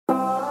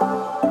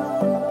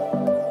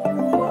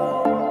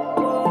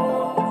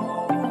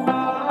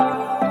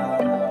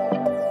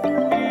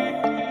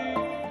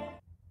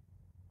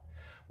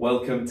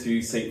Welcome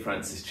to St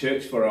Francis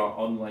Church for our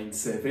online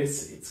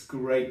service. It's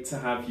great to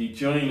have you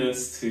join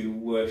us to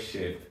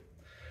worship.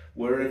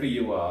 Wherever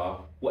you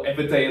are,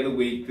 whatever day of the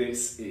week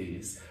this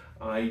is,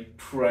 I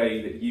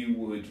pray that you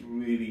would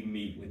really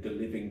meet with the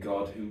living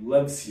God who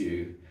loves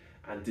you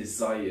and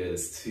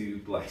desires to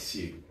bless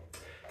you.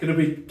 I'm going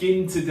to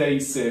begin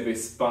today's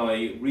service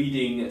by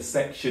reading a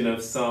section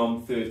of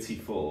Psalm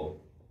 34.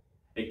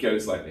 It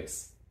goes like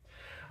this.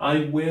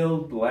 I will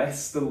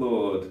bless the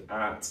Lord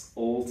at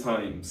all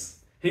times.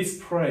 His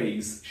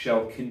praise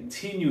shall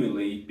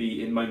continually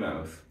be in my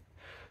mouth.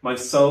 My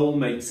soul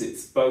makes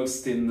its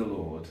boast in the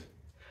Lord.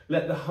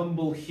 Let the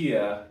humble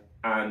hear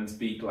and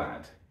be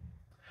glad.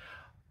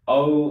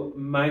 Oh,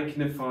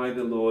 magnify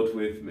the Lord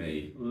with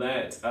me.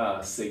 Let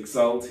us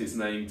exalt his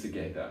name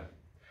together.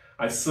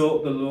 I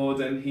sought the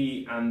Lord and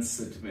he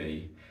answered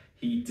me.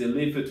 He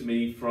delivered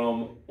me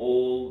from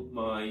all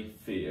my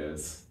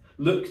fears.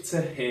 Look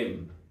to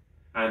him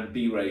and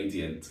be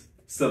radiant,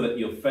 so that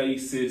your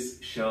faces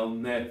shall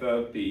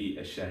never be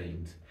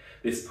ashamed.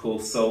 This poor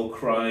soul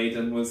cried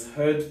and was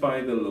heard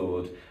by the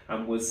Lord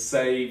and was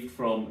saved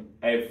from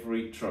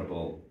every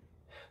trouble.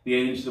 The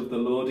angel of the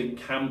Lord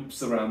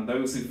encamps around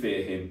those who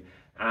fear him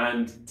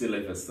and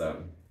delivers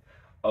them.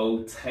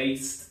 Oh,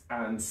 taste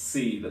and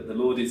see that the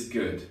Lord is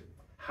good.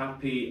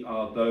 Happy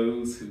are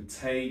those who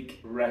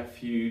take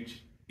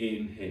refuge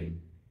in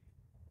him.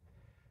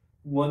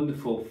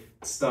 Wonderful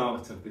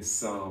start of this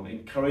psalm,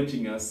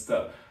 encouraging us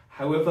that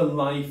however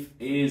life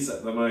is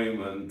at the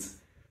moment,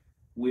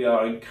 we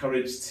are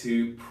encouraged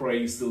to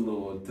praise the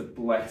Lord, to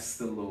bless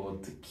the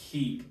Lord, to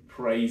keep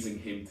praising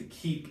him, to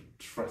keep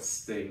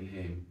trusting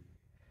him.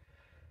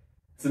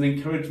 It's an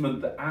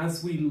encouragement that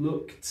as we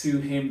look to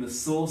him, the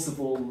source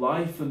of all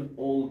life and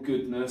all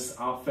goodness,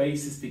 our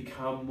faces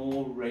become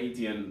more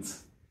radiant,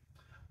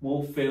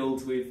 more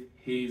filled with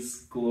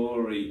his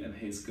glory and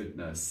his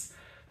goodness.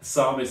 The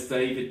psalmist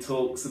David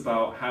talks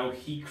about how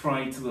he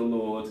cried to the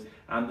Lord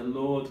and the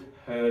Lord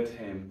heard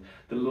him.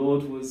 The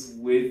Lord was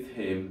with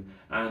him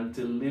and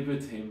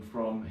delivered him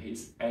from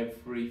his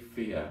every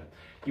fear.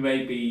 You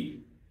may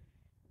be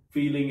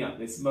feeling at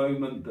this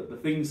moment that the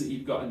things that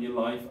you've got in your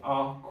life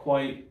are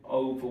quite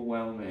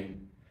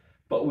overwhelming,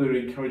 but we're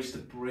encouraged to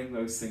bring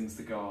those things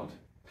to God.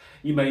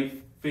 You may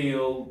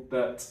feel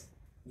that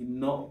you're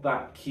not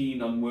that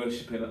keen on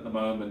worshipping at the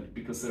moment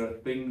because there are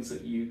things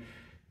that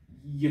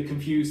you're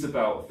confused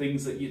about,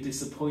 things that you're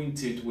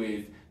disappointed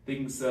with,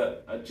 things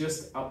that are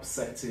just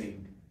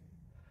upsetting.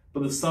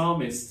 But the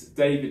psalmist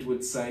David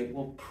would say,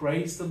 well,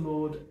 praise the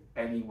Lord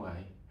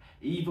anyway,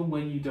 even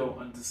when you don't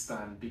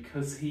understand,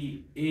 because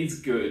he is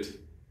good.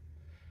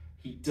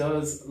 He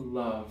does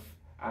love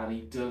and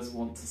he does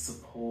want to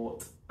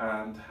support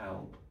and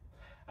help.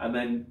 And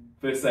then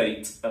verse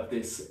 8 of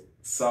this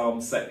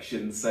psalm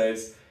section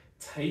says,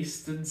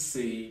 taste and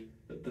see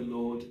that the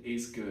Lord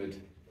is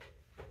good.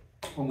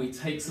 When we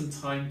take some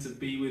time to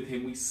be with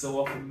him, we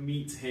so often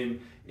meet him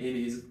in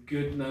his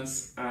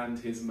goodness and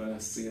his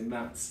mercy, and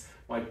that's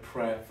my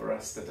prayer for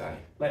us today.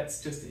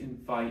 Let's just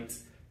invite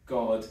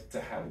God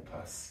to help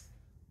us.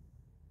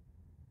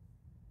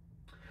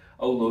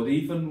 Oh Lord,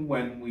 even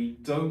when we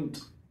don't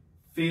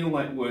feel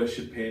like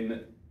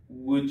worshipping,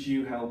 would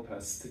you help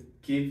us to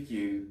give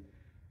you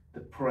the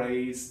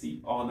praise,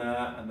 the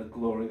honour and the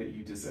glory that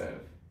you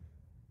deserve?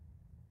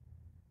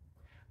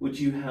 Would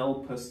you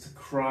help us to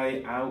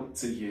cry out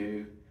to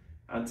you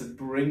and to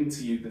bring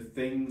to you the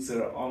things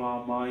that are on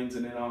our minds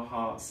and in our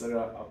hearts that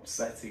are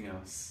upsetting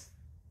us?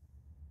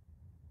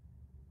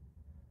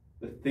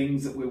 The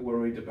things that we're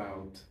worried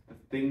about, the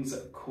things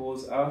that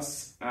cause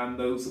us and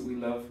those that we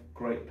love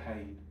great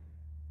pain.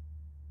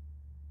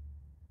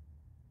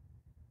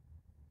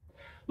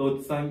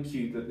 Lord, thank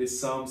you that this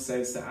psalm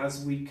says that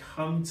as we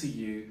come to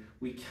you,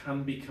 we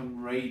can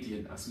become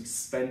radiant as we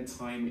spend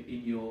time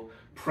in your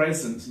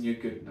presence and your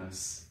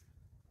goodness.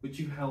 Would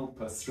you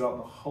help us throughout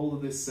the whole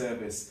of this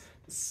service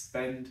to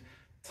spend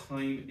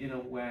time in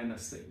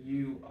awareness that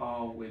you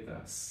are with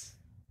us?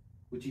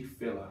 Would you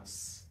fill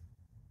us?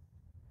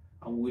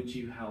 And would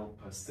you help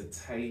us to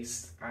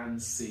taste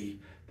and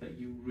see that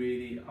you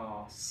really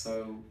are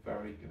so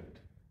very good?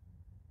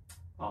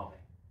 Amen.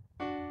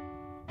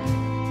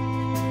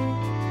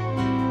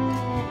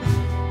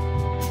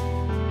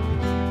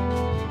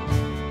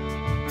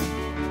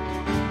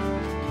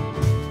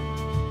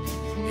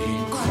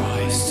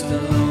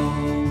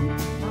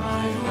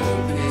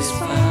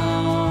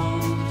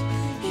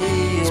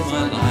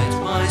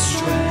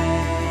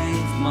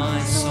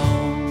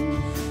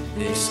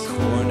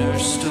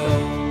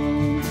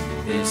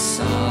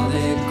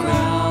 Solid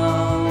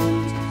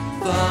ground,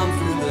 firm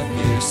through the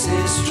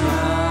fiercest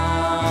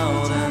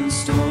drought and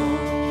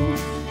storm.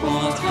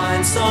 What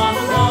heights of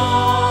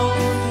love,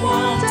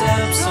 what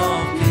depths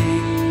of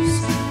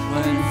peace,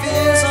 when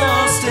fears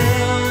are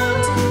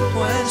stilled,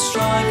 when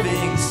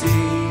striving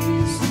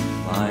cease.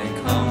 My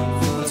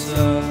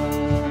comforter,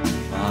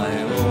 my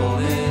all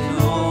in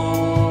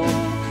all,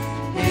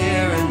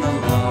 here in the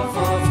love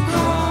of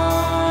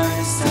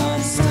Christ I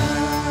stand.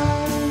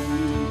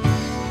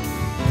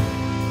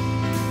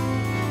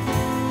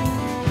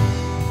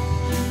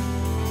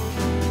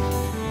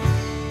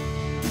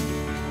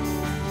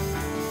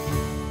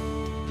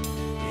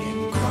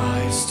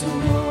 Christ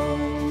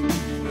alone,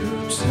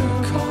 who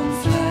took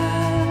on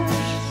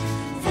flesh,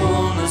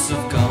 fullness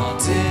of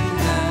God in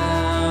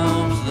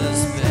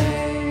helpless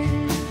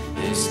babe,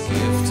 this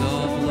gift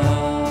of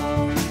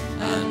love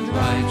and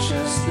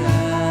righteousness,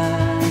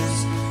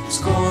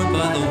 scorned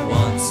by the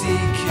ones he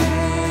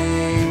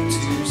came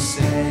to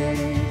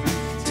save,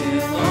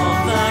 till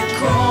on that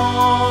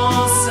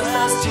cross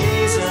as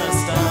Jesus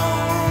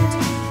died,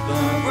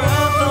 the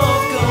wrath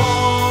of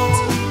God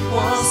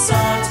was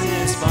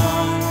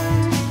satisfied.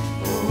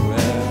 For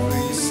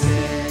every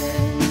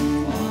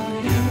sin on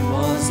him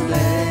was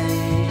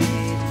laid,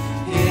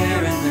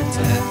 here in the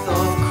death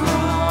of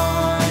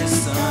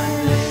Christ I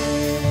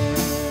live.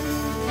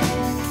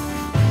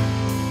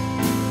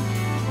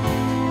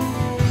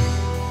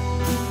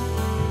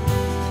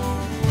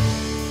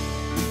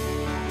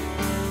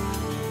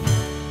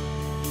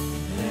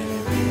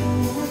 There in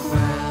the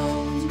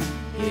ground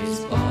his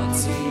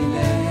body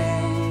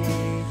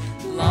lay,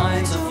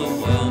 light of the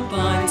world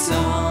by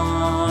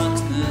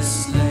darkness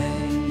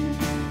slain,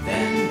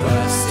 then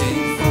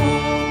bursting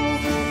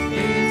forth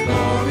in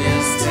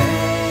glorious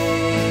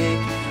day,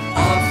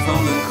 up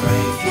from the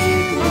grave he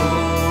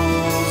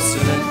rose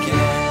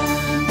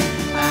again,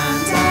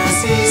 and as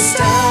he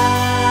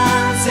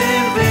stands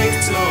in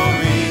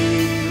victory,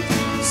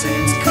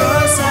 sin's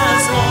curse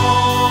has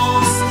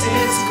lost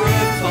its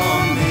grip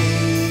on me,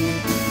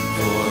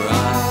 for I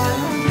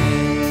am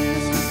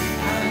his,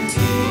 and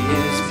he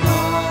is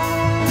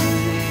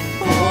mine,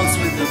 bought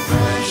with the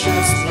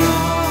precious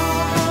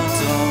blood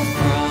of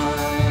Christ.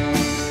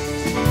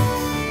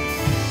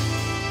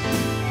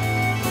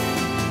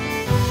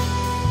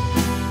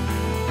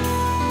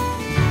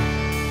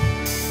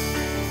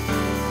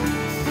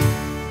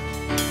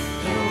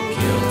 No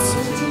guilt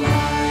in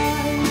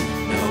life,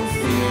 no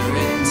fear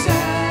in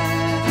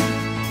death,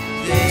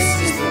 this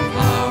is the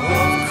power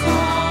of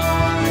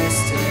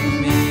Christ in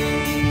me,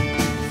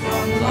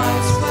 from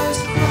life's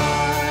first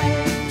cry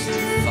to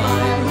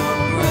final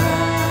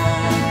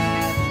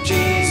breath,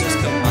 Jesus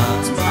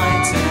commands my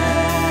destiny.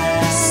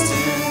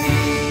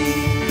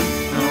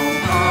 No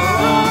power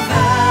of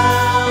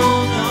hell,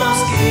 no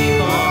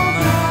scheme of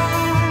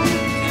man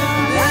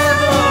can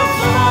ever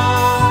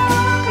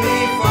pluck me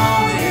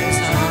from his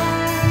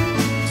hand,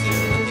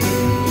 till he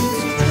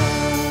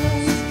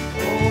returns,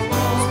 all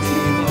must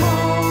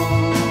behold,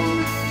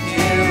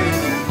 here in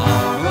the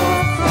power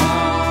of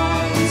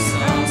Christ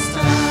I'll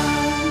stand.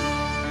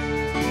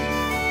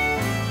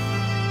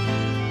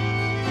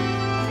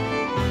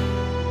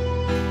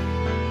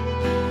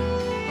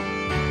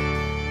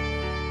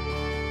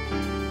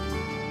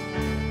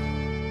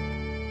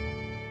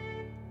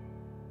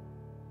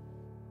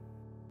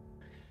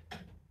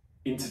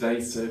 In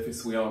today's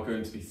service, we are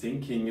going to be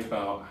thinking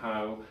about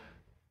how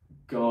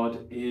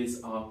God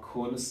is our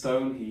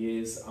cornerstone, He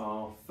is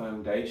our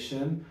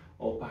foundation,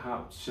 or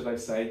perhaps should I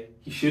say,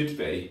 He should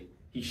be.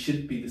 He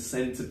should be the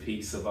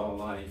centerpiece of our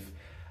life.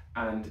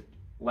 And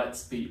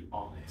let's be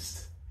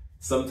honest,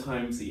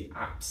 sometimes He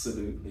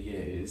absolutely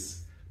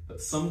is, but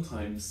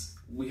sometimes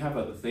we have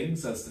other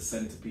things as the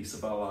centerpiece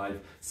of our life.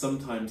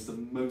 Sometimes the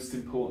most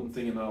important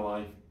thing in our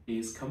life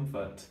is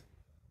comfort.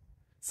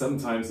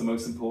 Sometimes the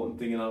most important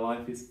thing in our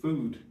life is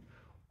food,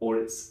 or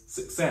it's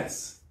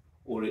success,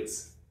 or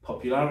it's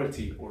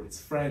popularity, or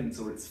it's friends,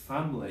 or it's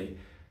family.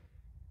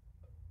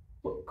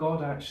 But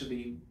God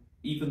actually,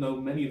 even though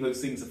many of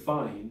those things are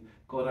fine,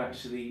 God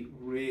actually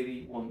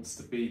really wants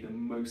to be the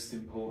most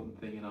important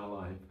thing in our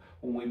life.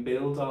 When we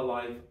build our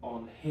life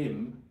on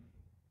Him,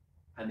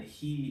 and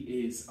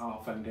He is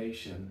our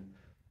foundation,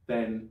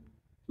 then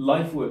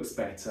life works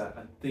better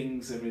and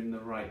things are in the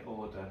right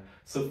order.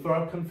 So for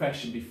our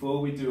confession,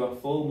 before we do our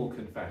formal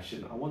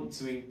confession, I want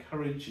to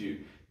encourage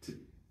you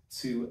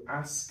to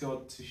ask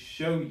God to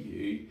show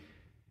you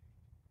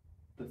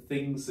the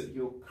things that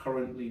you're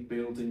currently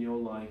building your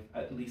life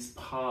at least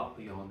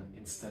partly on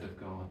instead of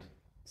God.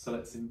 So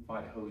let's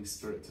invite Holy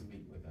Spirit to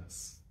meet with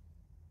us.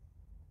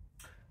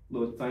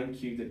 Lord,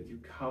 thank you that you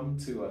come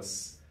to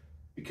us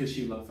because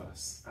you love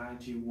us and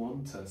you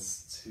want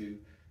us to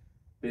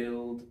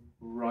build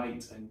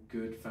right and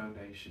good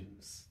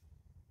foundations.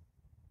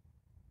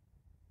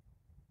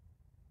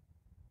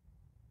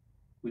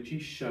 Would you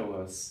show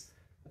us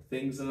the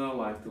things in our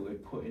life that we're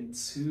putting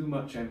too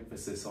much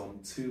emphasis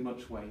on, too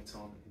much weight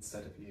on,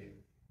 instead of you?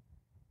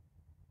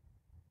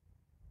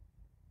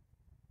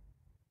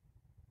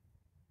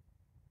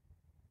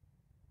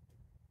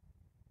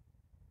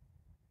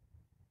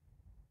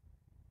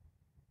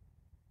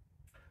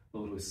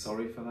 Lord, we're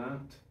sorry for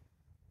that.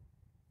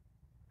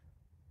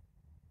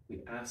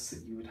 We ask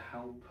that you would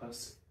help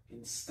us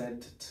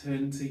instead to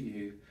turn to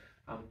you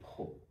and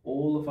put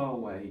all of our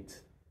weight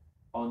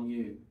on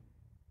you,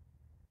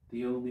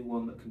 the only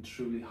one that can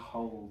truly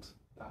hold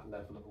that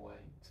level of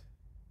weight.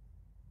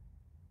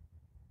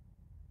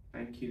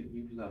 Thank you that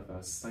you love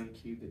us.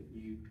 Thank you that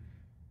you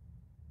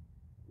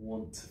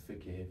want to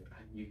forgive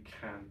and you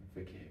can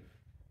forgive.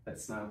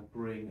 Let's now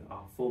bring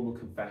our formal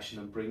confession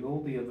and bring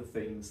all the other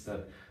things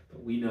that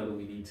we know that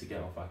we need to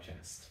get off our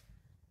chest.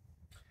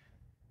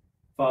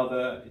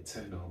 Father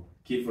eternal,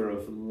 giver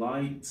of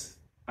light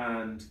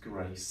and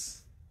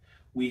grace,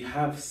 we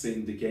have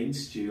sinned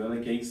against you and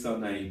against our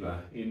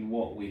neighbour in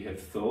what we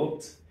have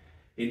thought,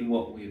 in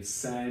what we have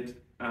said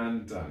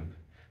and done,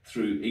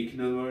 through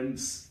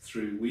ignorance,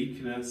 through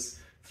weakness,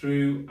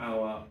 through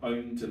our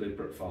own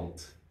deliberate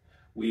fault.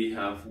 We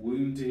have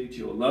wounded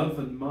your love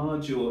and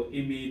marred your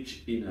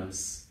image in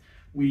us.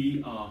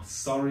 We are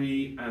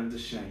sorry and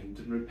ashamed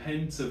and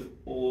repent of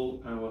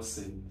all our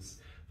sins.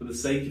 For the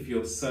sake of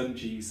your Son,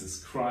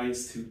 Jesus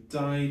Christ, who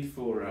died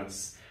for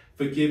us,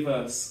 forgive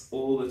us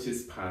all that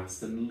is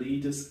past and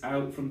lead us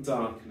out from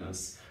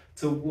darkness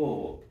to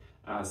walk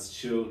as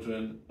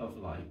children of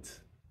light.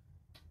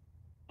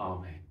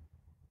 Amen.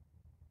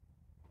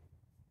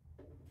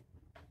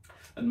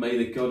 And may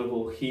the God of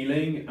all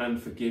healing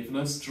and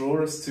forgiveness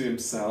draw us to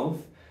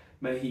himself.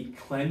 May he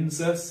cleanse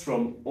us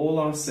from all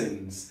our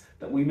sins,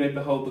 that we may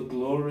behold the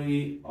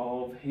glory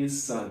of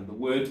his Son, the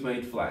Word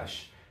made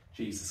flesh,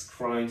 Jesus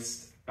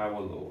Christ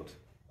our Lord.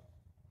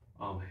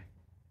 Amen.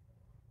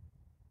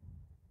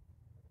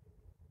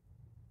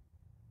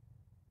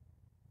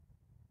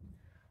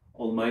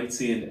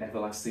 Almighty and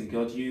everlasting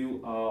God,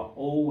 you are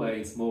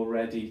always more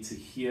ready to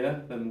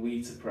hear than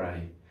we to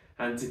pray,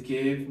 and to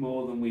give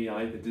more than we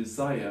either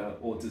desire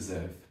or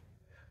deserve.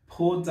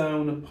 Pour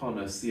down upon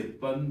us the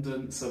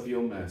abundance of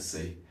your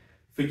mercy,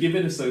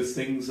 forgiving us those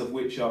things of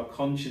which our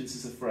conscience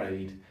is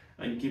afraid,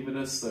 and giving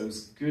us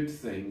those good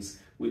things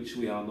which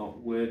we are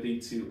not worthy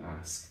to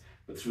ask,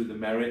 but through the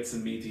merits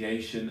and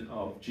mediation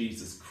of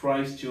Jesus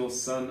Christ, your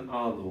Son,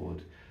 our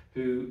Lord,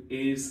 who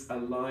is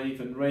alive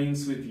and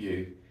reigns with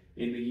you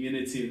in the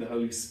unity of the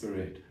Holy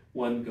Spirit,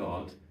 one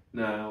God,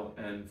 now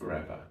and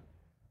forever.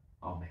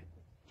 Amen.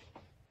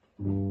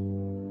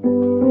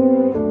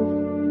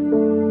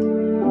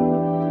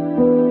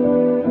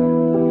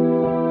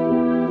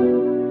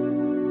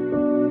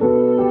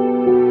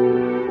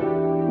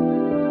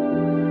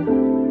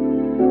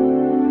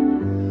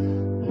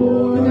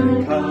 Lord,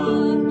 I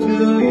come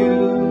to you,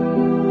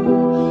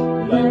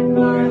 let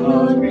my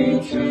heart be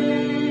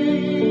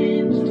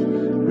changed,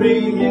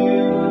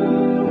 renewed,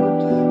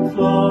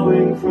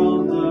 flowing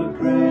from the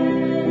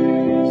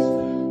grace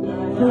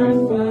that I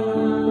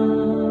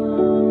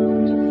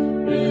found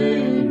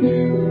in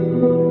you.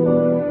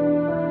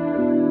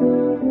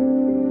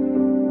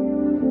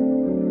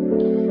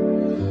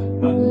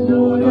 And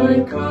Lord,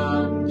 I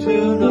come to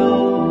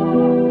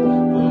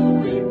know the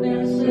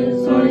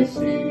weaknesses I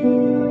see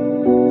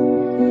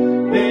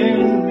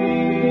in me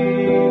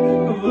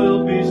will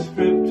be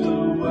stripped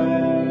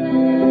away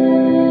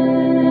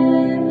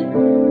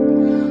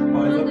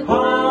by the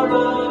power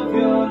of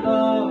your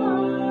love.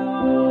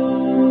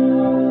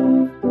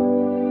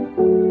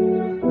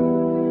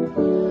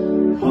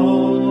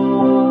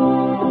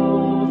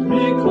 Hold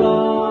me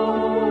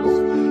close,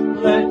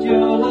 let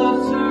your love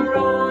surround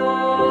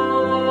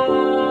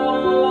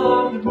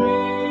me.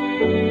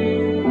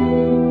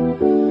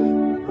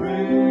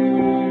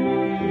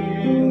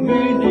 Bring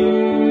me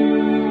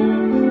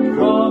near,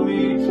 draw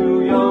me to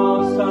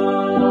your side.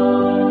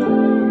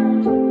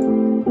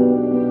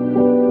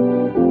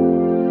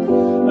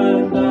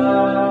 And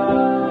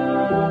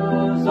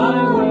as I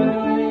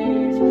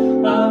wait,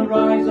 I'll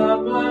rise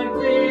up like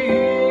the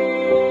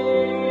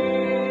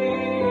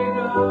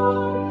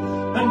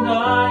eagle, and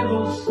I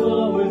will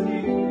soar with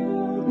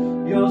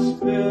you. Your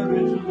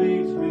spirit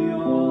leads me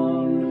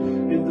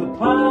on in the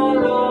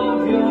power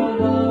of your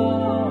love.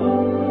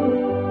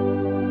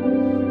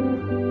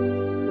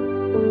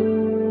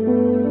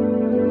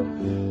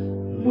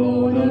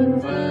 Lord,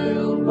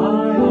 unveil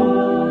my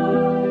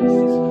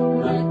eyes,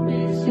 let me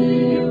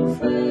see you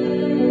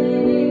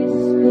face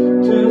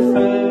to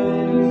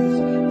face,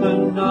 the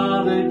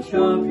knowledge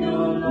of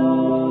your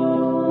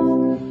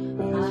love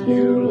as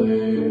you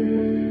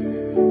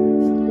live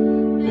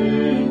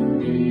in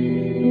me.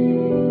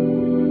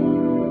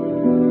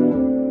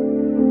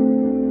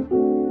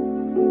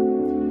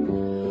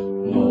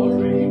 Lord,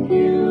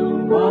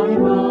 renew my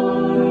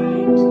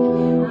mind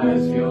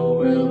as your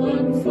will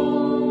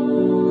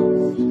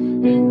unfolds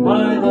in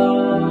my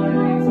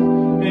life,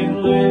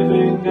 in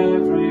living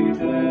every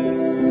day,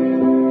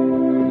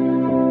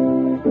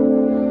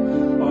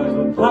 by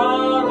the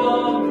power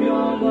of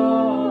your love.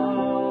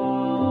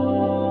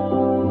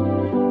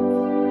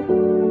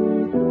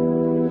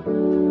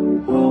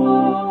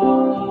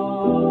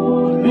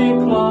 Hold me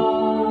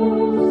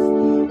close,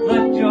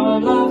 let your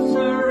love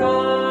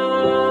surround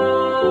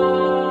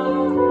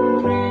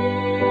me.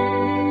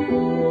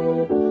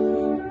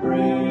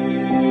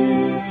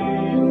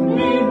 Bring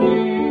me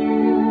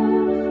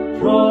near,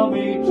 draw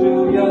me to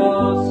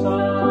your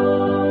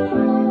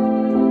side.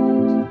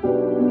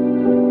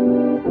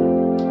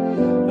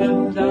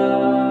 And as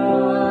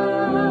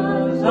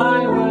I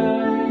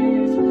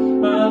wait,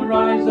 I'll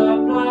rise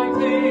up like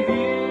the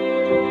eagle,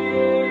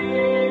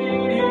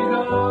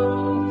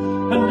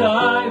 and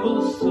I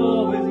will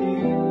soar with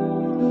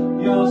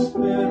you. Your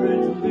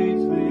spirit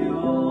leads me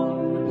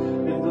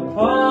on in the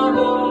power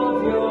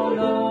of your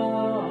love.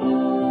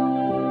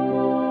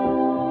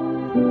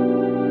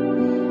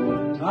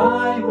 And I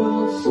I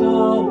will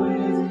soar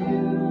with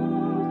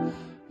you.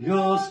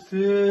 Your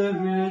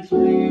spirit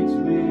leads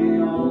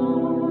me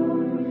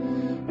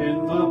on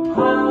in the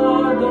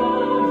path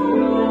of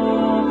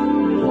your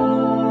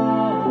love.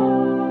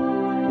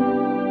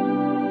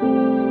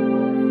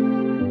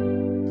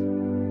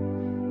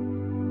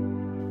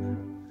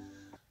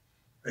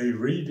 A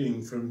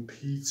reading from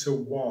Peter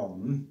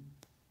 1,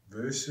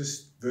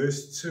 verse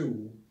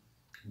 2,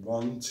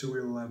 1 to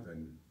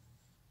 11.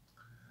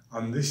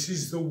 And this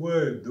is the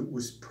word that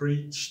was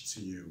preached to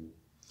you.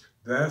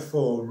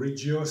 Therefore rid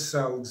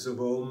yourselves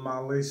of all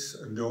malice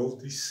and all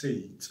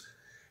deceit,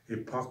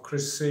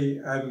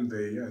 hypocrisy,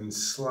 envy, and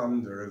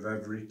slander of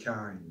every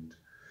kind.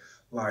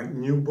 Like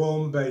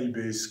newborn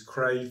babies,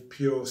 crave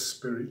pure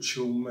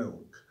spiritual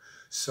milk,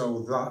 so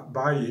that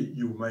by it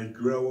you may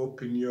grow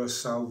up in your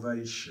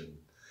salvation,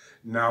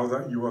 now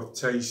that you have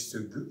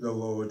tasted that the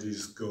Lord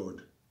is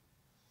good.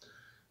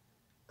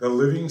 The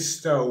living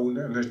stone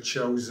and a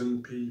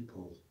chosen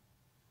people.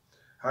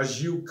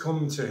 As you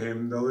come to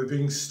him, the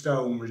living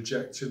stone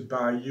rejected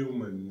by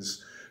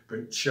humans,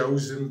 but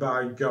chosen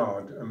by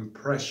God and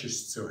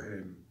precious to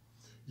him,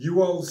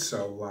 you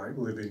also, like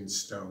living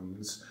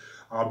stones,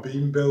 are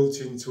being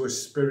built into a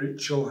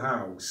spiritual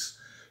house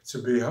to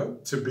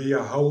be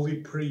a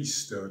holy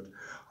priesthood,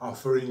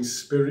 offering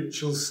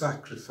spiritual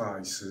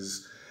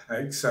sacrifices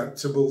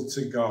acceptable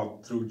to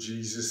God through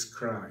Jesus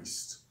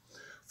Christ.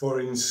 For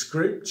in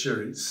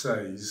Scripture it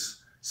says,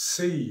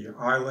 "See,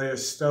 I lay a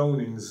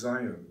stone in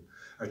Zion,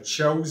 a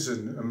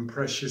chosen and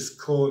precious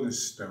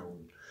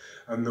cornerstone,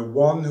 and the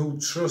one who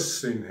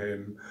trusts in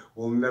him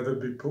will never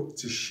be put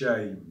to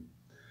shame."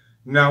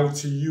 Now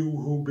to you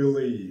who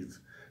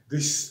believe,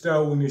 this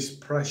stone is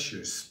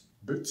precious,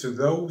 but to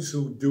those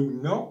who do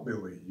not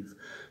believe,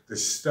 the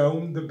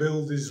stone the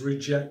builders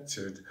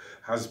rejected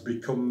has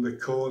become the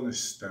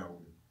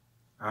cornerstone,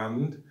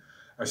 and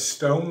a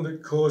stone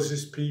that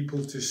causes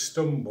people to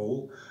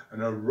stumble,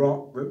 and a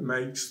rock that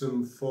makes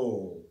them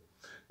fall.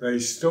 They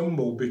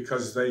stumble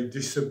because they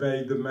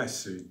disobey the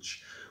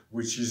message,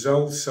 which is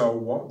also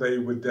what they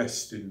were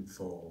destined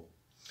for.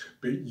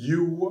 But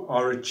you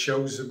are a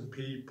chosen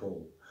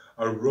people,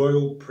 a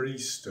royal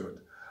priesthood,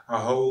 a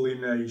holy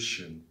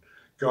nation,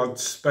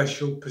 God's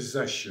special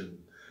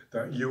possession,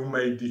 that you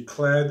may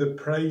declare the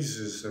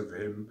praises of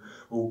him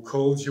who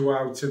called you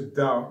out of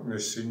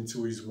darkness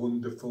into his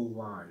wonderful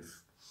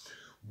life.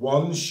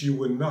 Once you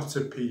were not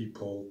a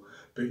people,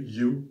 but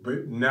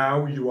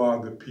now you are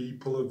the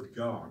people of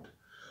God.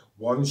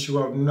 Once you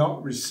have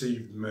not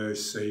received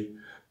mercy,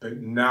 but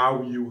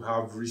now you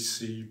have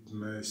received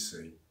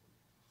mercy.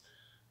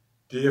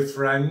 Dear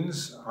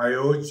friends, I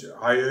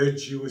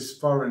urge you as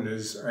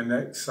foreigners and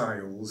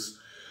exiles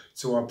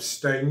to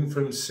abstain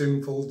from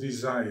sinful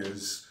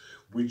desires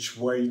which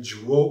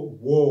wage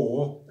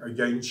war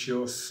against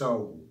your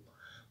soul.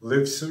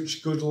 Live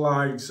such good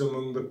lives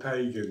among the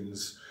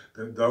pagans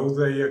that though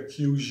they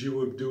accuse you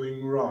of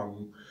doing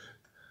wrong,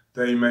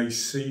 they may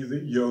see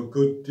that your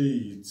good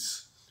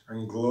deeds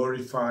and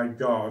glorify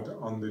God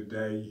on the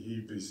day he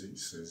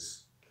visits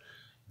us.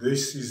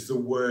 This is the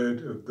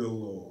word of the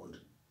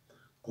Lord.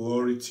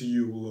 Glory to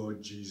you,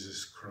 Lord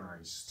Jesus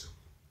Christ.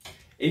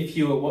 If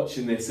you are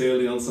watching this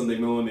early on Sunday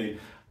morning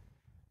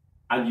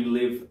and you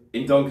live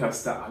in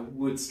Doncaster, I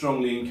would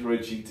strongly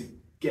encourage you to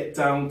get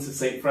down to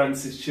St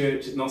Francis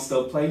Church at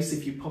Nostell Place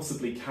if you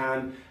possibly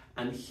can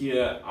and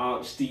hear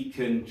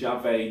Archdeacon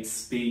Javed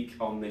speak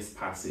on this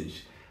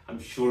passage. I'm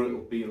sure it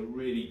will be a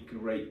really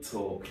great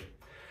talk.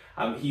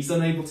 He's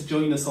unable to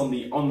join us on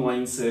the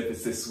online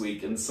service this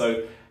week, and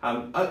so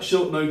at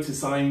short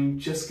notice I'm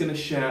just going to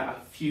share a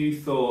few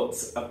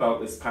thoughts about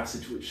this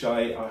passage which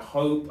I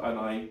hope and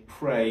I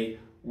pray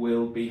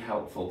will be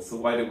helpful. So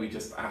why don't we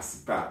just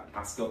ask God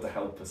to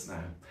help us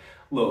now.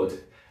 Lord,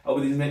 over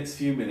these next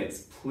few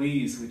minutes,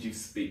 please would you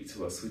speak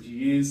to us? Would you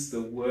use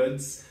the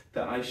words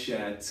that I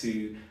share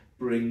to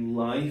bring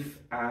life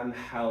and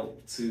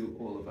help to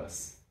all of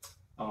us?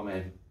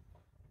 Amen.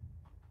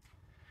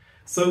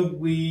 So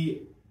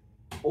we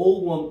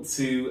all want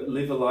to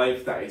live a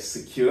life that is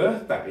secure,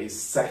 that is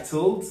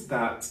settled,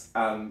 that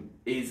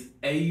is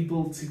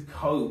able to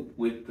cope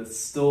with the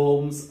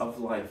storms of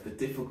life, the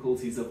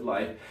difficulties of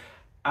life.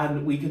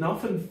 And we can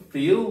often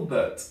feel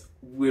that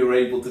we're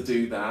able to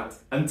do that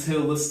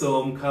until the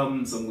storm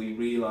comes and we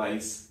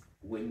realise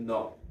we're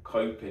not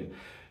coping.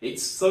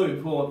 It's so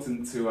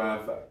important to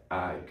have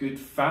a good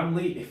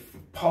family, if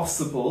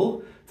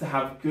possible, to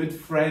have good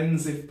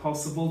friends, if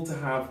possible, to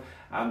have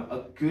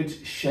a good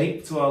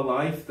shape to our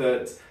life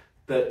that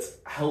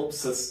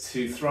helps us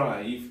to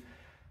thrive.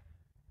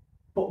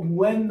 But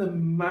when the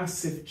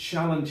massive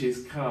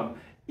challenges come,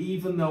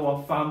 even though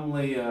our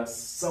family are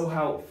so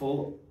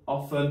helpful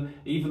often,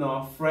 even though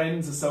our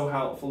friends are so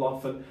helpful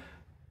often,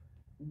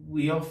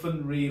 we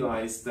often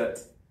realise that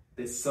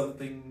there's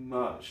something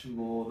much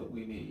more that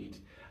we need.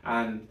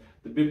 And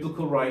the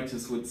biblical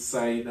writers would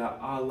say that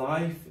our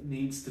life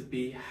needs to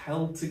be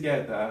held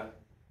together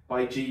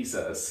by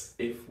Jesus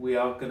if we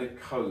are going to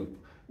cope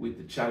with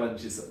the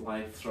challenges that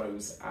life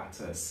throws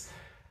at us.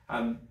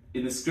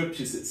 in the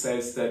scriptures it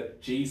says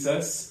that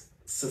Jesus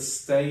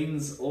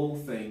sustains all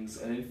things,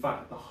 and in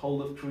fact the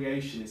whole of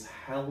creation is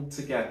held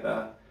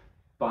together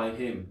by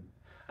him.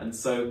 And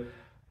so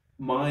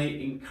my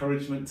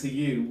encouragement to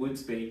you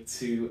would be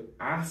to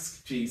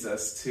ask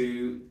Jesus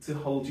to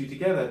hold you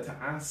together, to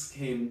ask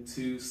him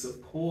to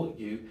support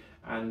you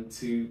and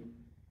to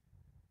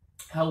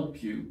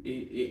help you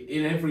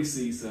in every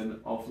season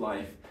of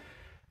life.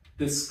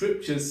 The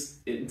scriptures,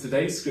 in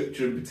today's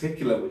scripture in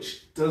particular,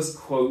 which does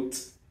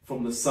quote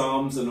from the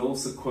Psalms and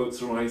also quotes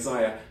from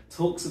Isaiah,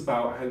 talks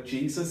about how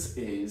Jesus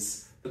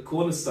is the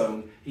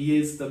cornerstone. He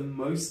is the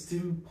most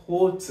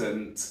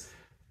important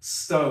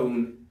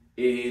stone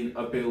in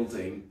a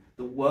building,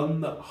 the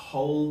one that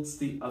holds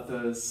the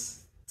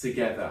others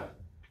together.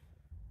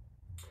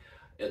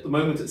 At the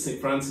moment at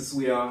St. Francis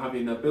we are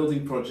having a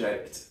building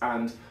project,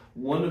 and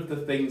one of the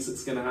things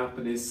that's going to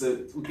happen is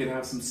that we're going to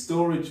have some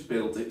storage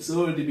built. It's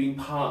already been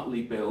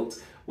partly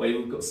built, where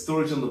we've got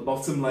storage on the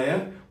bottom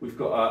layer, we've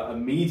got a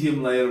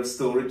medium layer of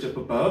storage up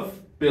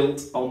above,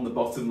 built on the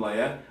bottom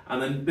layer,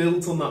 and then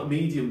built on that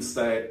medium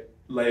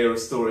layer of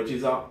storage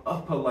is our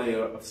upper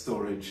layer of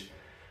storage.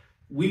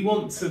 We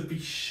want to be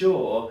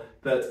sure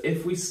that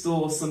if we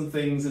store some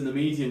things in the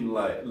medium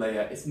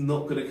layer, it's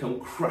not going to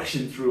come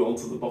crashing through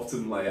onto the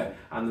bottom layer,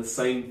 and the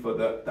same for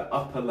the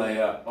upper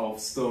layer of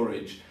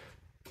storage.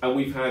 And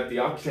we've had the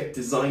architect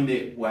design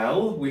it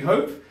well, we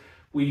hope.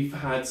 We've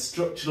had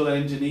structural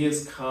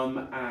engineers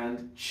come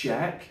and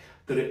check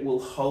that it will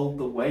hold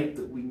the weight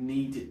that we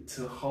need it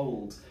to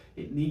hold.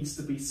 It needs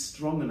to be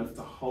strong enough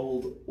to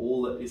hold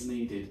all that is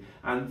needed.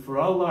 And for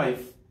our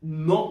life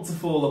not to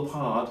fall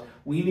apart,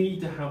 we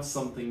need to have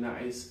something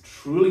that is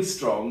truly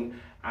strong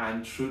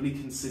and truly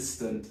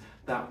consistent,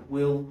 that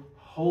will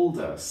hold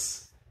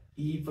us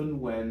even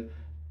when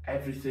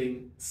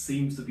everything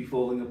seems to be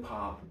falling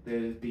apart.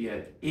 There'll be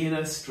an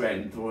inner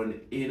strength or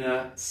an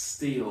inner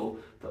steel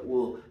that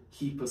will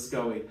keep us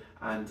going,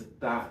 and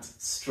that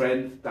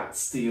strength, that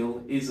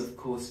steel, is of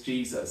course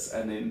Jesus.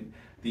 And in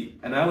the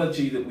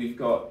analogy that we've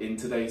got in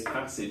today's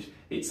passage,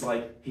 it's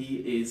like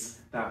he is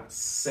that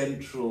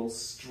central,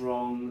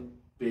 strong,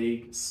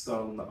 big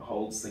stone that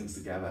holds things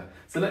together.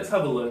 So let's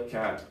have a look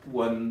at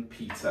 1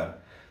 Peter.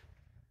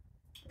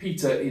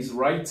 Peter is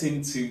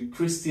writing to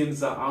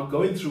Christians that are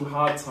going through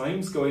hard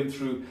times, going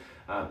through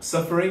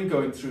suffering,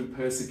 going through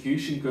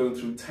persecution, going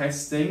through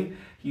testing.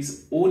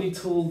 He's already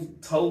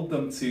told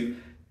them to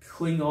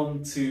cling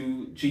on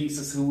to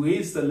Jesus, who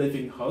is the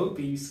living hope.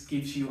 He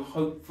gives you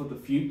hope for the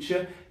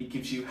future. He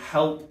gives you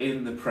help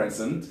in the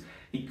present.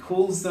 He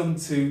calls them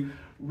to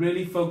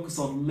really focus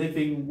on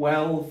living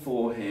well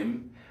for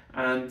him.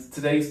 And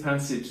today's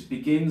passage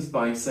begins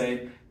by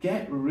saying,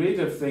 get rid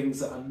of things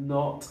that are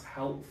not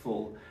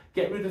helpful.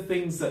 Get rid of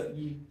things that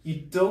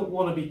you don't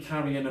want to be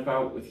carrying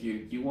about with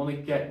you. You want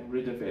to get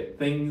rid of it.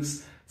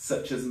 Things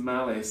such as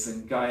malice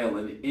and guile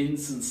and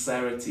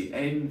insincerity,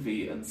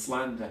 envy and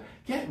slander.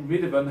 Get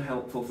rid of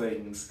unhelpful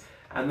things.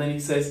 And then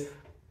he says,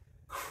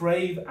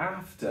 crave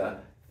after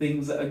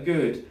things that are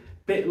good.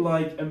 Bit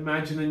like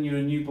imagining you're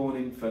a newborn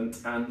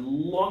infant and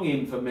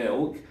longing for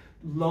milk.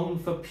 Long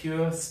for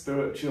pure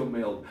spiritual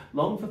milk.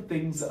 Long for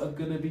things that are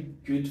going to be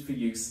good for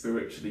you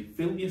spiritually.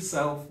 Fill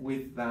yourself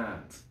with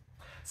that,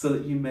 so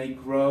that you may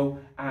grow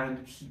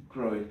and keep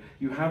growing.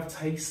 You have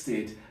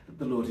tasted that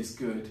the Lord is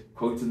good.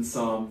 Quoting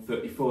Psalm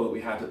 34 that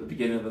we had at the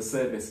beginning of the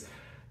service.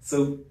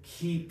 So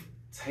keep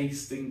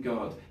tasting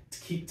God.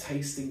 Keep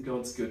tasting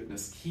God's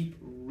goodness. Keep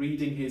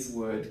reading his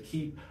word.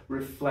 Keep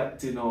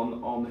reflecting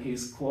on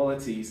his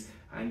qualities,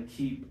 and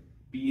keep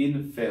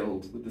being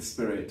filled with the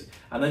Spirit.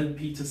 And then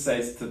Peter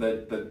says to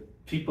the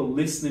people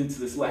listening to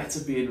this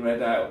letter being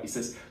read out, he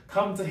says,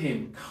 come to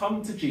him,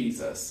 come to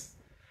Jesus.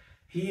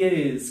 He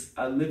is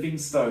a living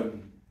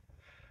stone.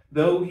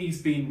 Though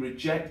he's been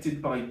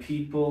rejected by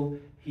people,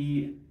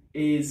 he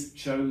is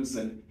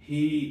chosen.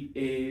 He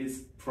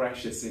is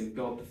precious in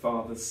God the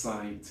Father's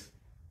sight.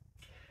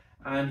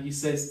 And he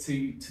says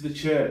to the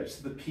church,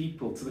 to the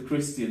people, to the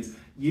Christians,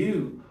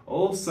 you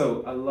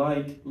also are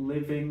like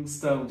living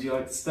stones. You're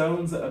like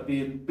stones that are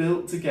being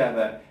built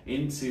together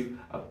into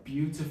a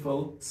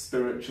beautiful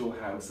spiritual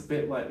house. A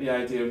bit like the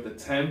idea of the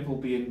temple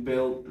being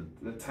built,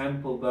 the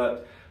temple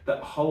that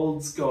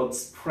holds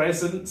God's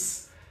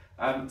presence.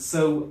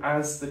 So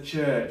as the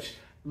church,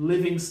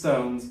 living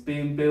stones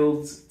being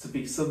built to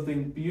be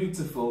something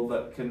beautiful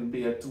that can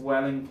be a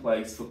dwelling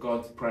place for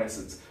God's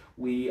presence.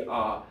 We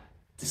are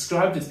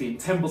described as being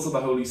temples of the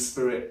Holy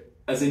Spirit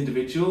as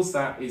individuals,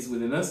 that is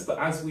within us, but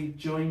as we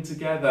join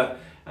together,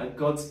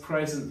 God's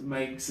presence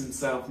makes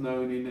himself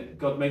known in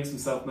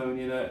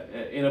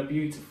a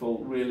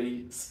beautiful,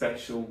 really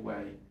special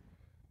way.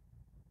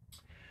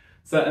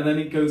 So, and then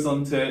it goes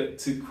on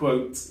to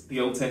quote the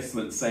Old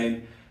Testament,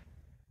 saying,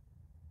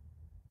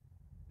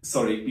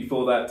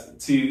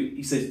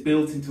 he says,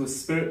 built into a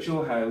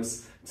spiritual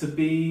house, to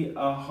be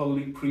a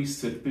holy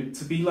priesthood,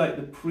 to be like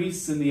the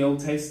priests in the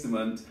Old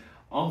Testament,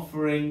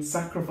 offering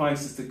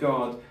sacrifices to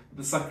God.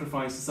 The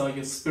sacrifices are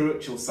your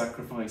spiritual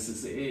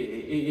sacrifices. It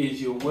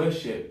is your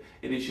worship,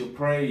 it is your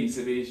praise,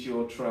 it is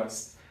your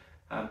trust.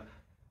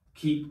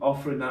 Keep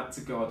offering that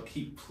to God.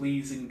 Keep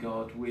pleasing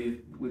God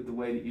with the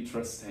way that you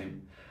trust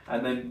him.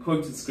 And then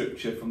quoting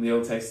scripture from the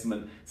Old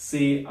Testament,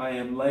 see, I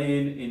am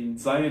laying in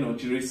Zion or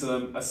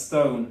Jerusalem a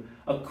stone,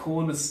 a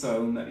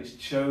cornerstone that is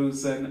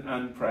chosen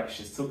and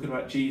precious. Talking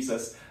about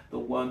Jesus, the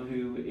one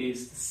who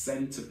is the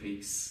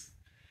centerpiece.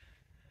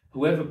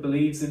 Whoever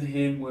believes in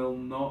him will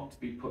not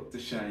be put to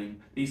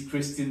shame. These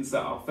Christians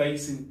that are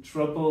facing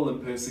trouble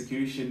and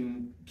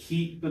persecution,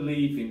 keep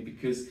believing,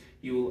 because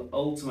you will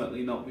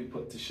ultimately not be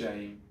put to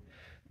shame.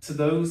 To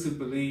those who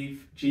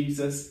believe,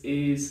 Jesus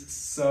is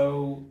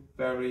so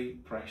very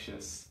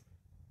precious.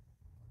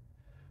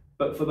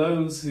 But for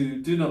those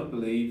who do not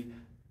believe,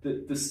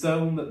 the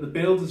stone that the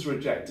builders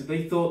rejected,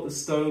 they thought the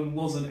stone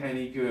wasn't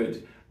any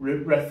good.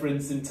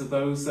 Referencing to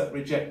those that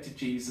rejected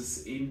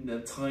Jesus in the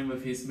time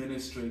of his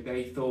ministry,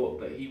 they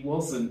thought that he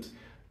wasn't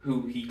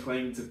who he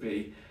claimed to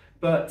be.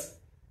 But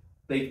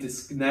they've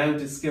now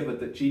discovered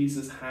that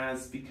Jesus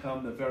has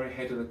become the very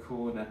head of the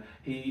corner.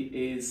 He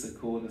is the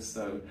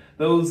cornerstone.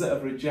 Those that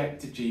have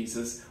rejected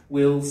Jesus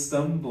will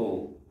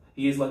stumble.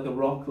 He is like a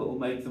rock that will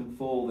make them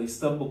fall. They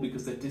stumble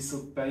because they're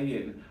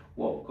disobeying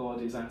what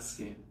God is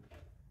asking.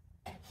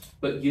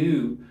 But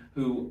you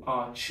who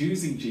are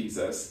choosing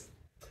Jesus,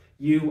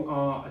 you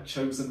are a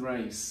chosen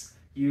race.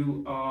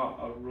 You are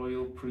a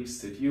royal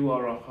priesthood. You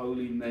are a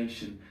holy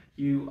nation.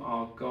 You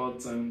are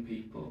God's own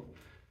people.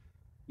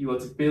 You are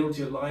to build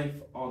your life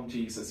on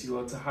Jesus. You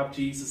are to have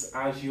Jesus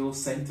as your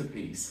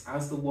centerpiece,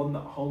 as the one that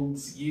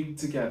holds you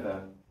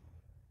together,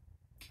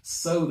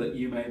 so that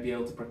you may be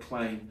able to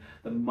proclaim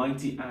the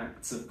mighty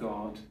acts of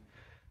God,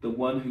 the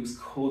one who's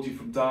called you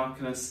from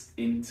darkness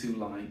into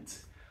light.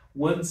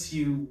 Once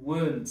you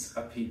weren't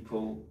a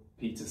people,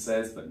 Peter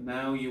says, but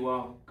now you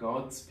are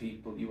God's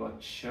people. You are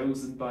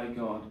chosen by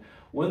God.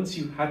 Once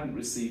you hadn't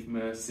received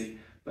mercy,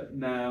 but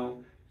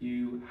now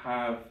you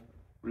have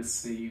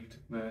received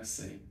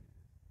mercy.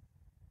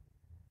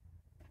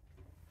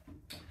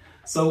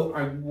 So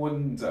I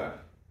wonder,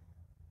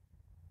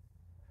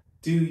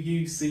 do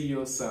you see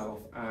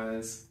yourself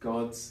as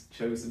God's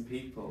chosen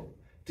people?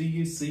 Do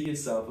you see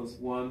yourself as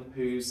one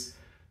whose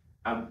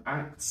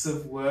acts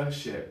of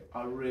worship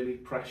are really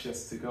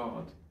precious to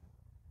God?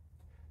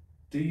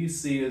 Do you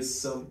see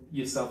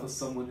yourself as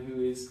someone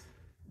who is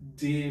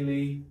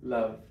dearly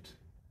loved?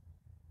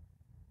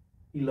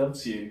 He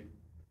loves you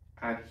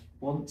and he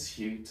wants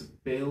you to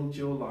build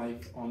your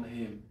life on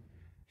him.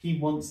 He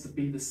wants to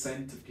be the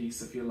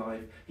centerpiece of your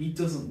life. He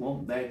doesn't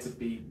want there to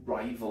be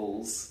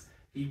rivals.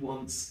 He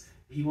wants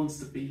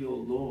to be your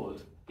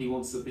Lord. He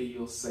wants to be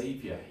your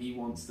Saviour. He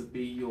wants to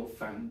be your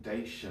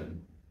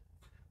foundation.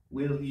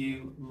 Will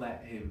you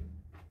let him?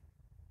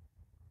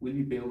 Will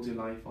you build your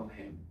life on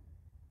him?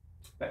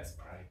 Let's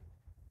pray.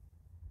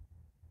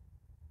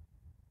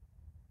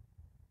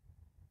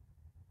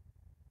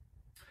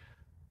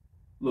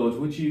 Lord,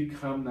 would you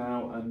come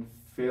now and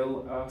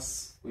fill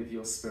us with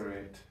your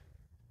Spirit?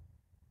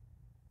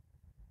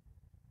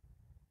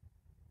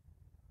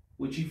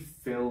 Would you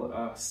fill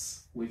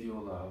us with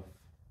your love?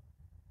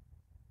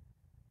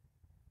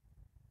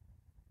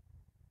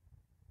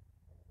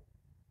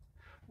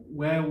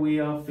 Where we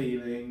are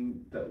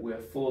feeling that we're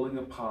falling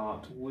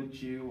apart, would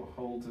you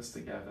hold us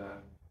together?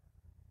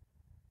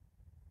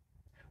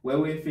 Where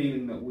we're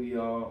feeling that we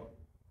are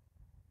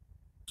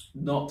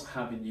not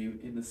having you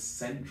in the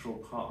central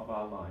part of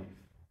our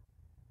life,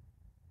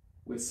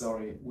 we're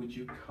sorry, would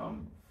you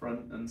come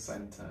front and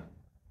centre?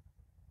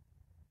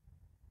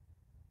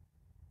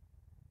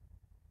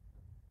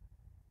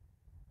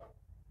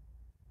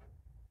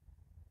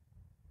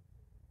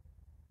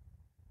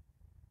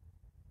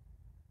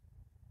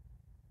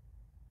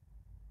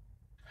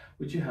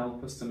 Would you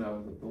help us to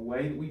know that the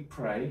way that we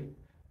pray,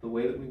 the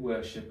way that we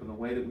worship, and the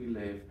way that we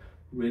live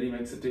really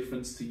makes a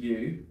difference to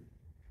you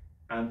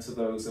and to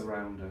those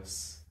around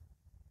us?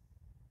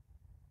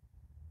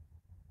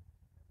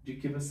 Would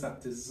you give us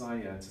that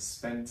desire to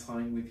spend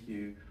time with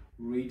you,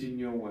 reading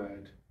your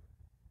word,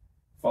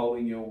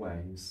 following your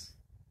ways,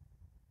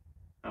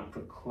 and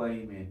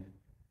proclaiming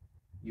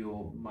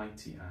your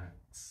mighty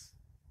acts?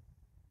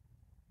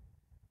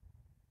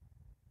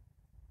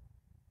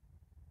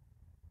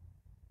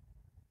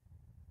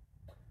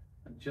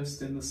 And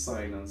just in the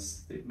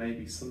silence, it may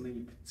be something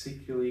you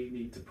particularly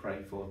need to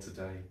pray for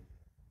today.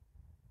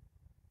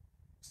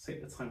 Just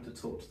take the time to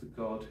talk to the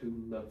God who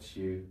loves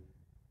you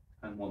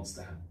and wants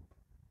to help.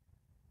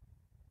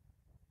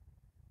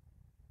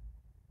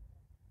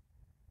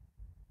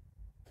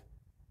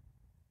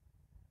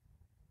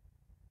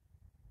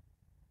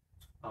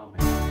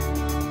 Amen.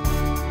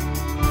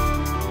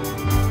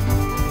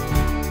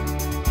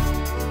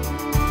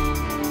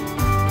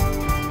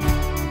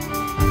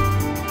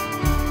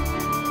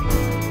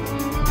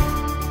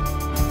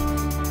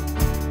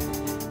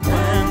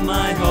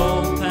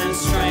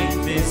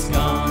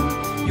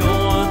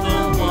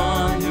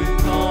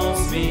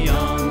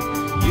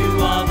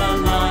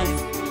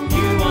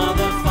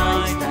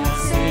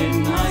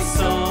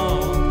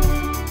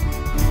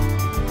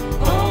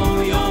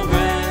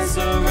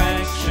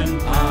 Resurrection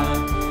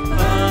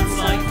power.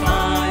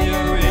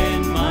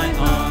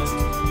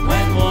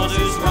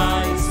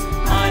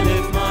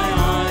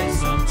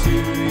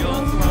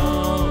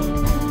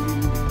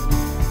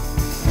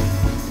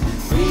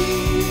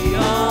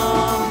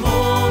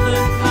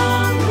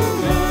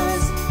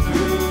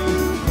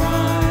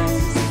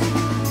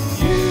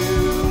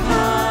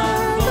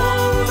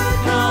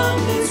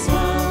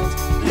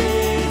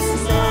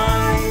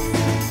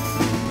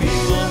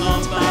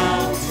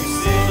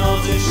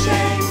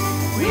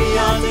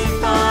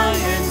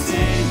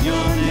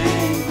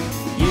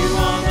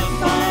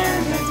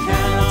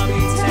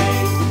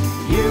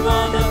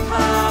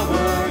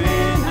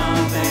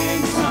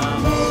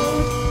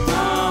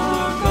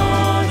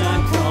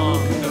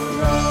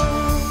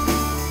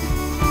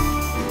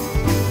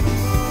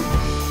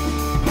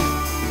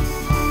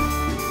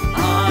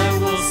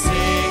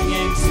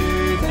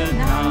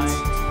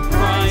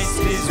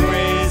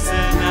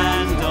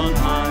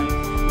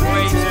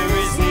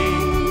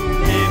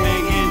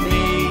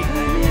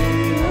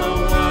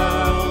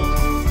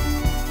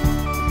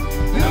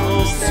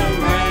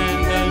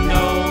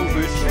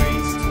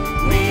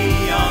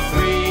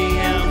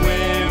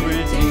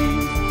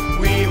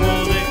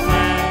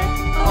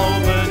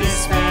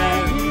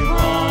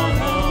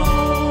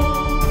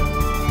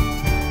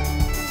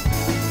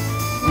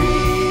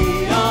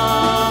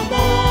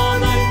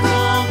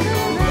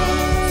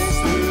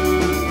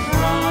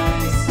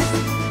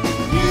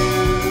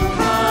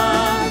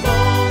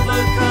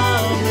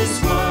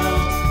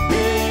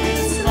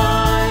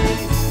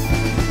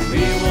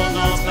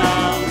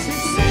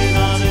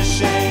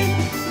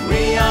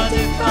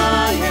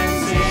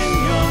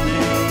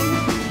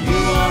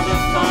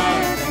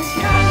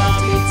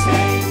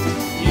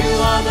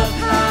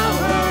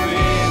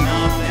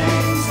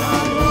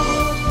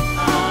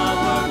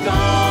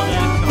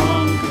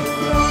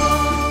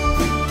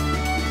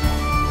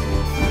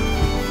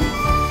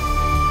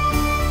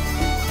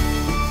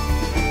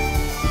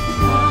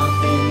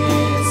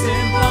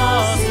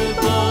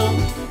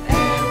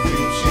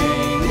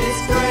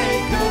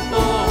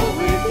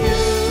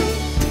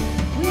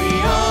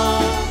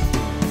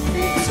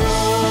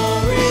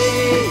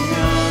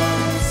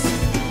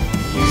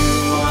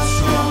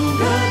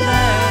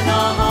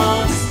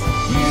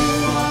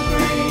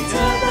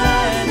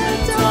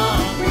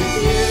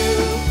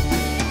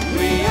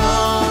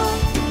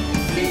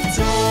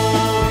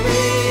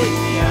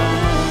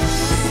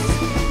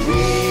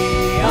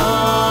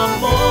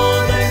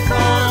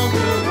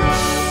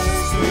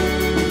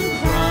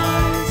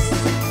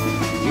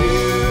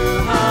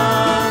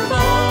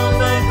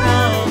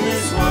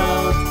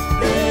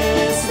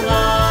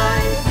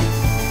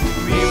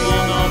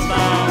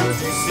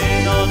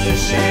 to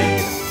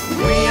shame.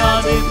 We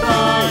are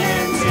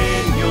defiant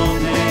in your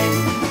name.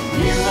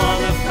 You are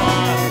the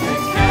fire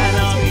that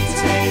cannot be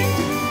tamed.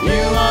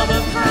 You are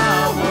the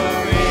power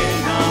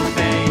in our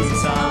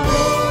veins, our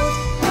Lord,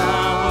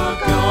 our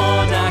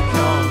God, our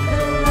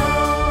conqueror.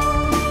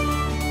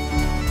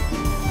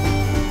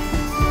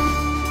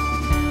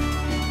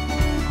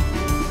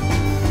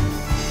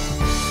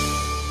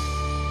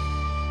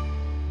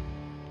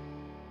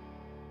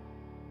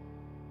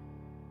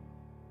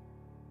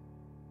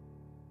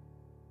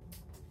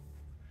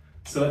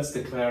 So let's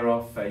declare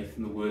our faith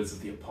in the words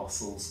of the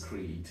Apostles'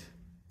 Creed.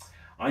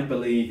 I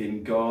believe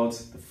in God,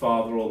 the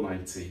Father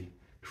Almighty,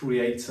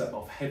 creator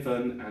of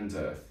heaven and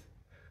earth.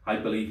 I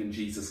believe in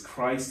Jesus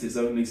Christ, his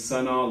only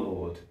Son, our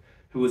Lord,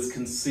 who was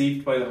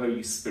conceived by the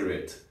Holy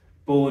Spirit,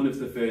 born of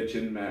the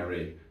Virgin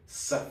Mary,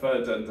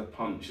 suffered under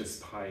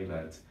Pontius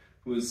Pilate,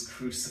 was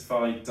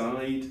crucified,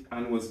 died,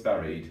 and was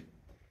buried.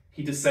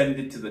 He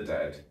descended to the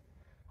dead.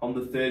 On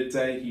the third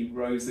day he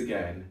rose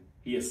again.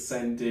 He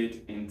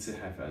ascended into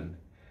heaven.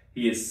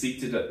 He is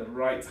seated at the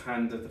right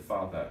hand of the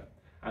Father,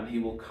 and he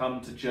will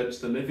come to judge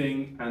the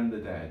living and the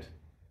dead.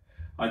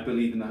 I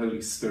believe in the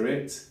Holy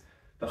Spirit,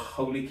 the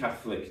Holy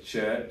Catholic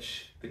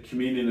Church, the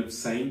communion of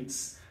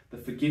saints, the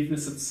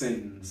forgiveness of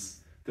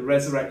sins, the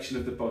resurrection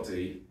of the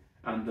body,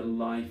 and the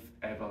life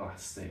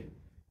everlasting.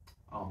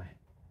 Amen.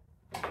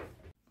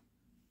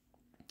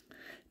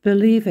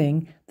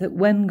 Believing that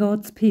when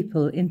God's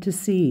people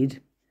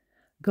intercede,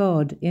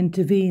 God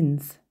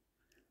intervenes.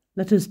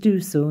 Let us do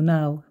so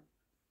now.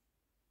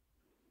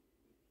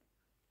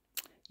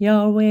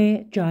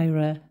 Yahweh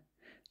Jireh,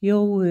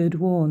 your word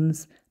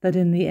warns that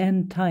in the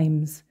end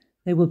times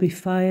there will be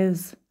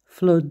fires,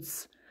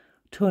 floods,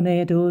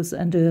 tornadoes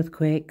and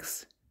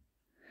earthquakes.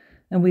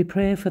 And we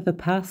pray for the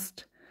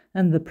past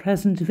and the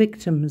present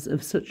victims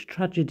of such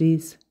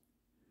tragedies.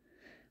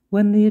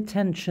 When the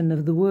attention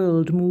of the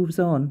world moves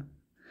on,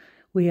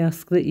 we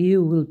ask that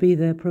you will be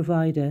their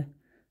provider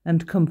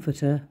and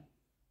comforter.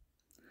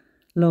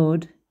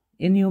 Lord,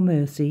 in your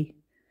mercy,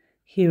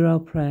 hear our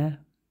prayer.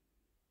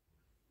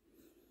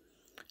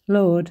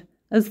 Lord,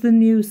 as the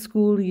new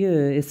school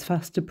year is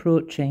fast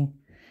approaching,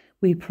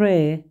 we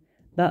pray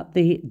that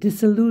the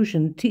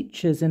disillusioned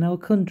teachers in our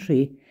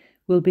country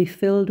will be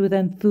filled with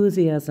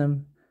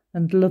enthusiasm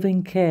and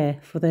loving care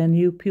for their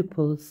new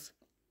pupils.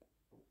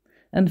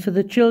 And for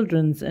the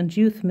children's and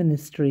youth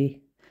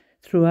ministry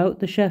throughout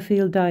the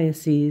Sheffield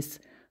Diocese,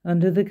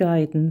 under the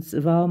guidance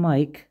of our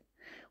Mike,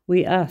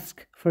 we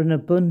ask for an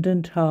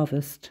abundant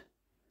harvest.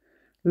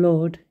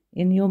 Lord,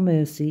 in your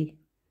mercy,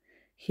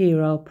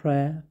 hear our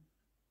prayer.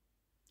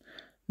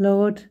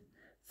 Lord,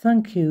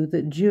 thank you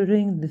that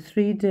during the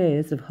 3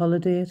 days of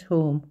holiday at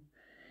home,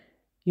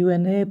 you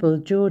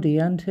enabled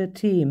Jodie and her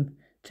team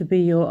to be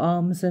your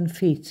arms and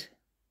feet,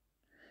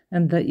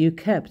 and that you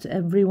kept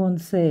everyone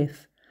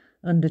safe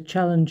under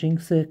challenging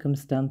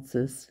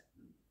circumstances.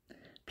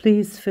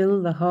 Please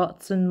fill the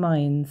hearts and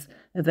minds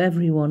of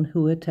everyone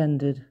who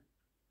attended.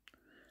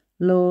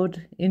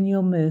 Lord, in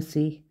your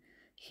mercy,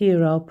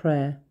 hear our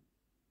prayer.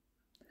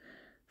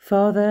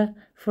 Father,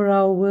 for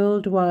our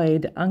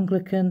worldwide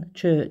Anglican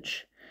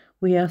Church,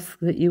 we ask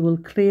that you will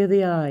clear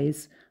the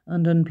eyes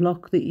and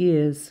unblock the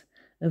ears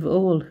of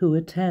all who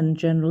attend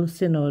General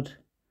Synod,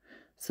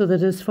 so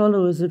that as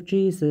followers of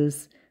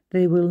Jesus,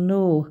 they will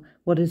know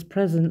what is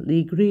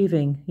presently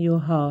grieving your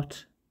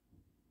heart.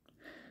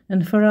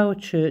 And for our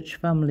church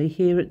family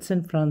here at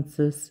St.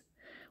 Francis,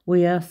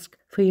 we ask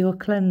for your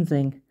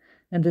cleansing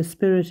and a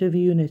spirit of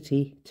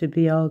unity to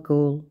be our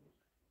goal.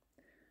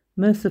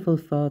 Merciful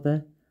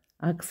Father,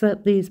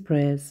 accept these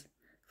prayers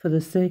for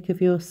the sake of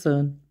your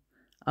Son,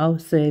 our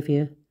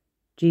Saviour,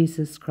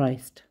 Jesus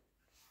Christ.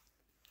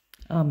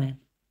 Amen.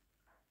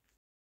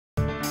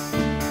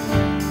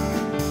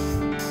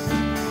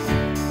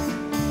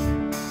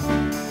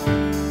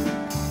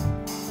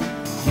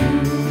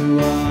 You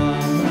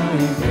are my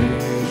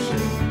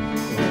vision,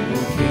 O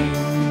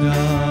King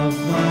of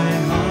my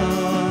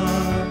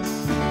heart.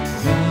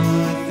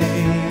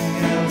 Nothing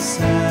else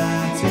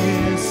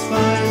satisfies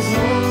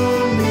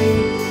only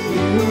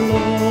you,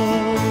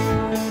 Lord.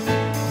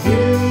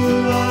 You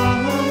are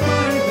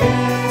my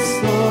best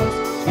thought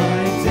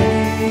by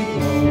day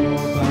or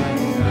by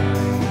night.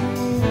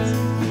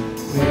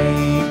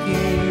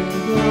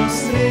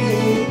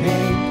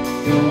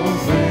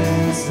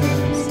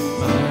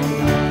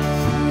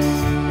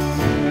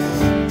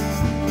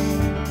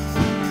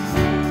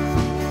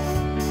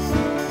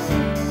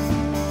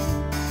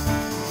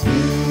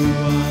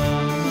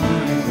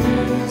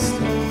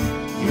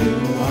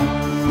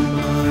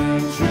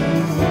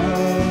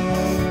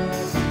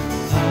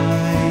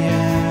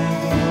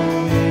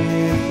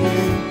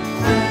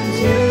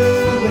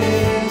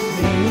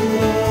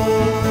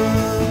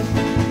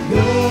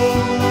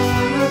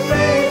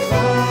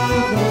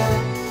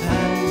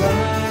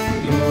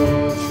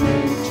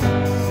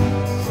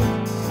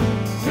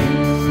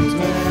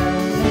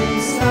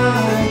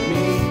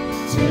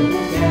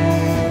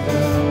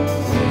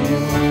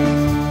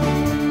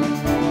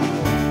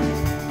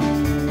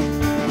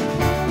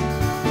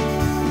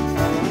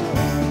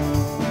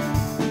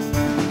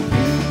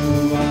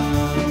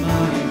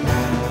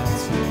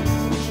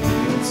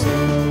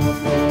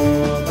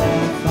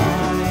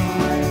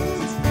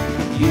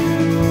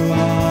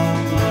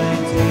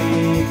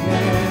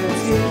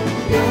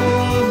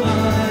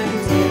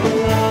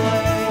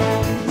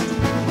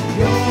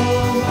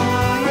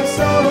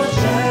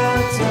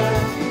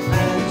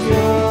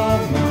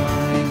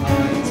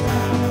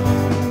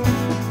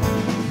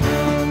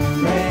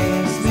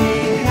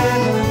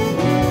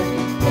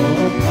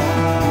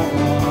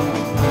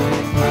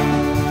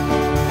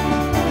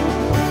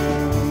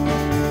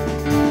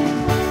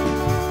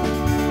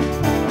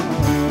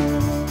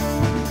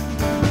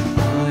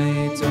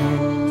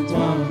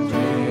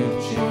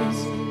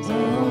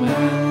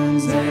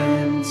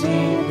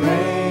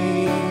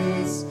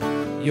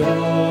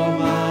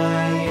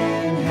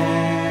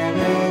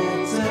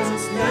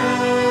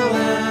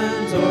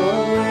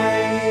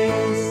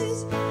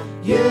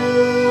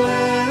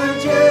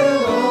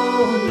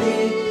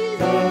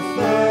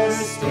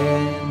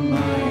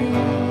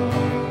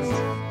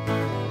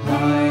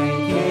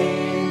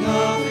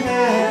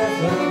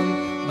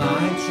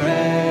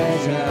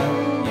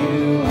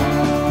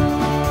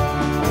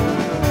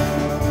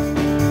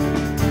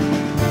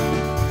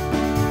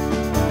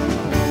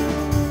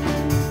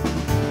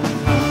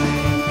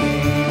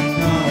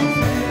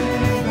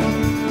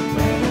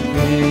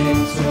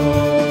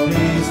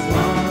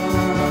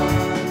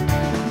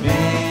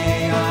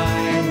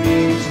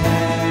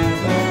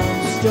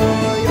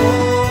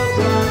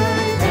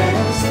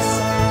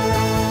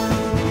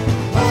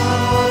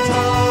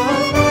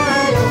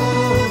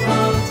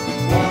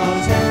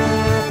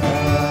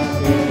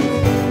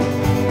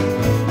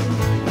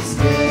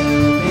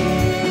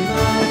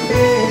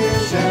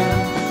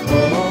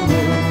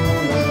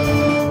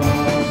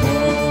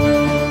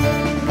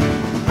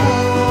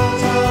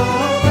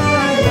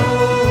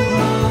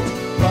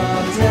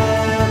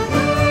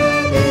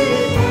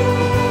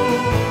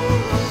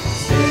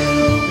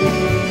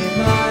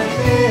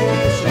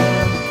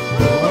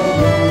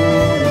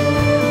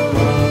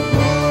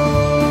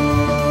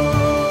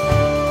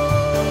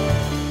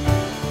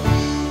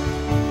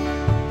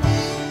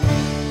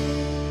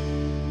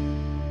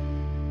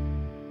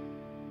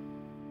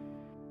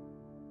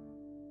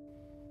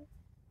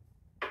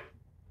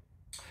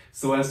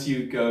 So as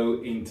you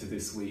go into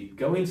this week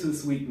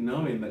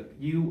knowing that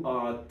you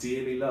are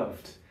dearly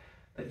loved,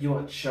 that you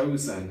are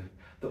chosen,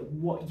 that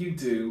what you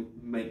do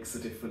makes a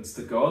difference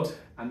to God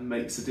and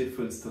makes a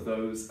difference to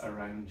those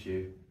around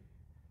you.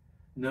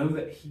 Know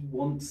that he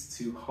wants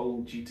to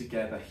hold you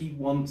together. He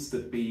wants to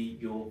be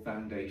your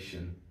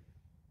foundation.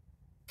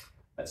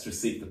 Let's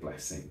receive the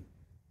blessing.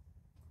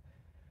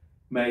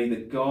 May the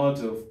God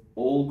of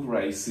all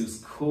grace, who's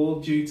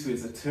called you to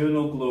his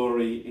eternal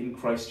glory in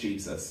Christ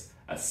Jesus,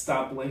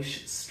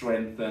 establish,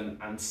 strengthen,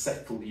 and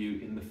settle you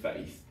in the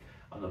faith.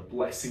 And the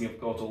blessing of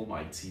God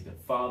Almighty, the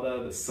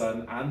Father, the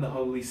Son, and the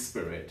Holy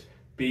Spirit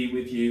be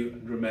with you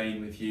and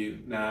remain with you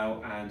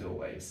now and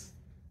always.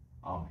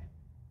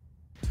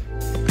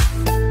 Amen.